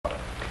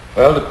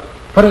Well, to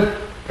put it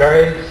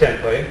very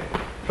simply,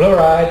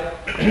 fluoride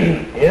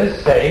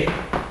is safe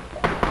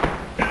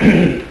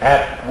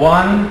at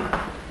 1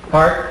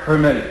 part per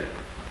million.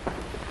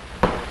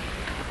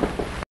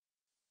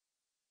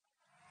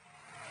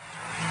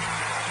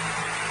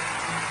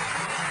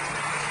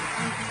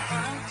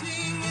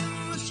 Fighting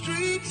in the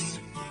streets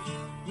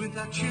with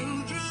our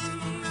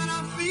children at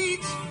our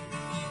feet,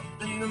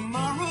 and the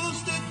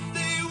morals that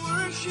they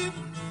worship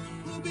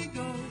will be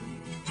gone.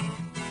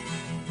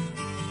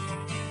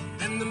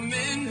 And the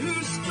men who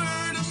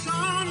spurred us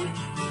on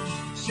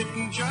sit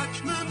in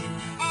judgment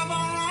of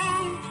our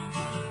wrong.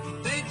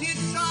 They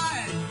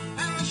decide,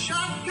 and the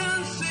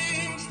shotgun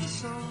sings the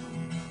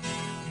song.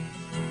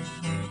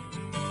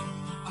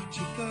 I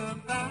took a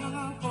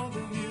bow for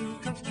the new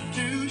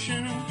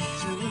Constitution,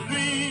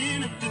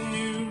 celebrating at the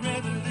new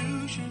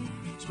revolution,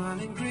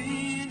 smiling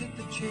green at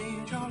the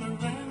change all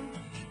around.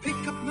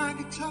 Pick up my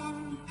guitar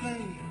and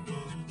play,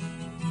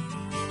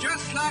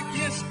 just like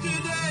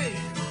yesterday.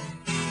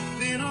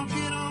 Then I'll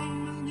get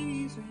on my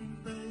knees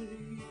and pray.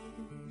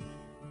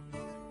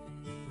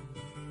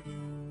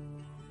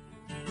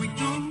 We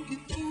don't get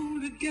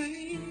fooled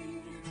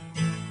again.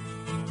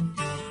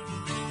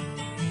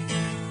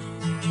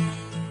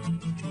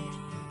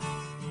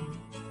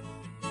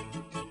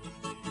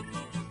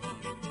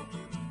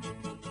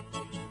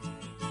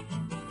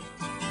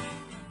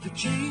 The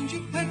change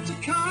had to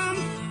come.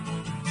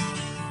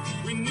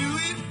 We knew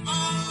it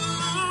all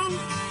along.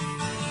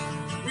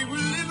 We were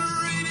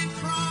liberated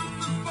from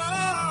the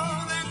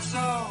fall, that's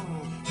all.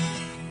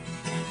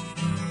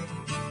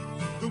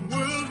 The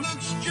world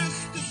looks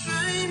just the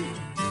same.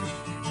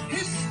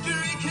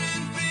 History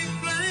can't be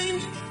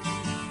blamed,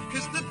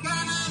 'cause the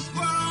banners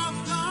were all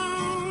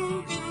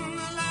gone in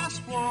the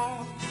last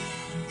war.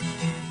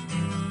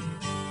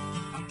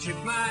 I tip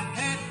my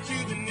hat to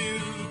the new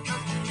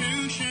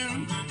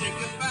Constitution, take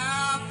a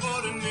bow for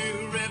the new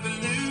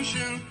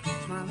revolution,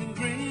 smiling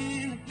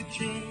green at the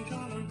change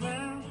all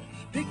around.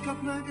 Pick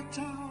up my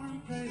guitar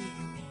and play,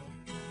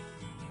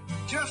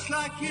 just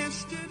like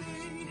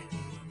yesterday.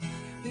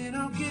 Then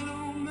I'll get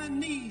on my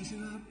knees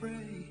and I'll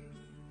pray.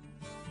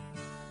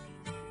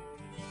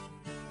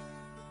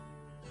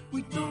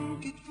 We don't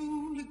get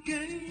fooled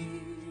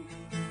again.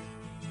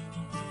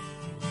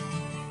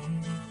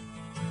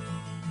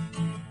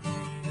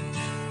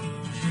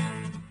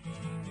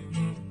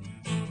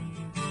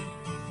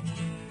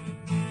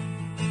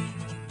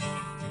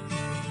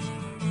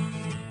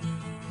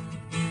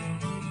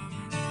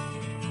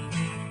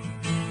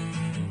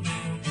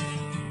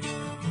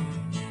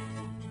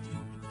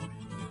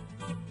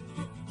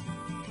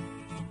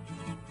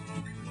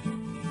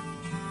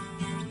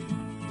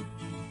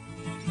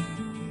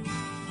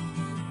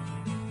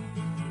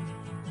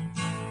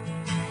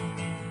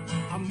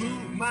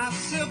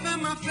 Myself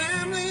and my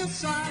family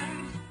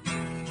aside.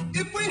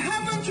 If we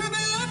happen to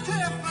be left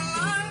half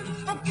alive,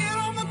 I'll get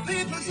on the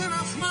papers and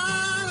I'll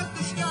smile at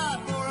the sky,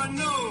 for I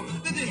know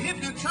that the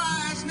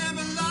hypnotized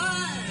never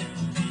lie.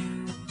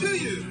 Do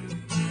you?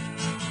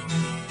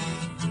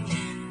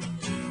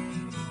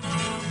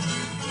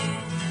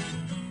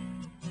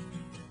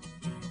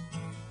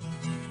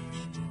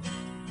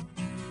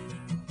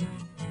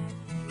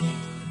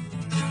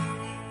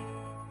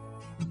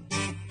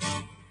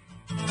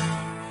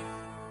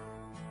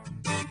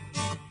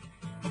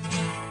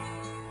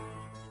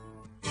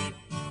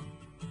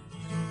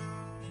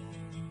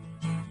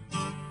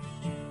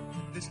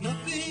 There's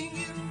nothing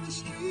in the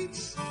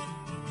streets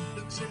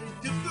looks any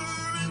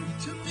different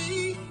to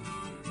me,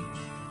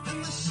 and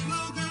the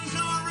slogans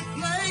are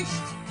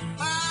replaced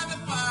by the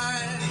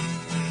fight.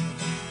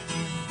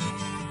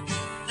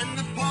 And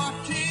the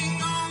partying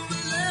on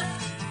the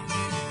left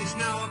is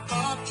now a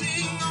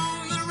partying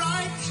on the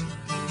right,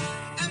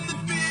 and the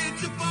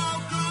beards have all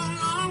grown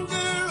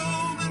longer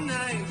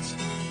overnight.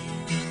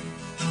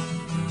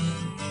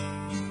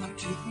 I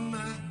tip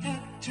my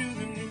hat to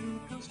the new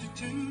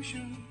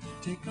Constitution,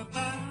 take a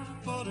bow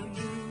for the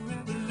new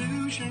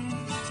revolution,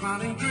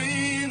 smiling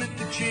green at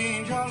the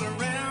change all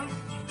around.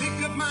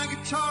 Pick up my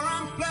guitar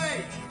and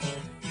play,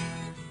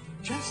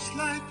 just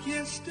like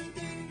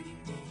yesterday.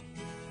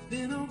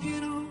 Then I'll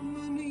get on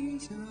my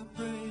knees and I'll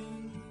pray.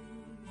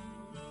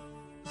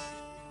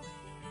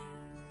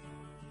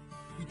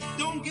 We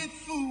don't get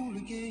fooled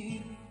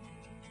again.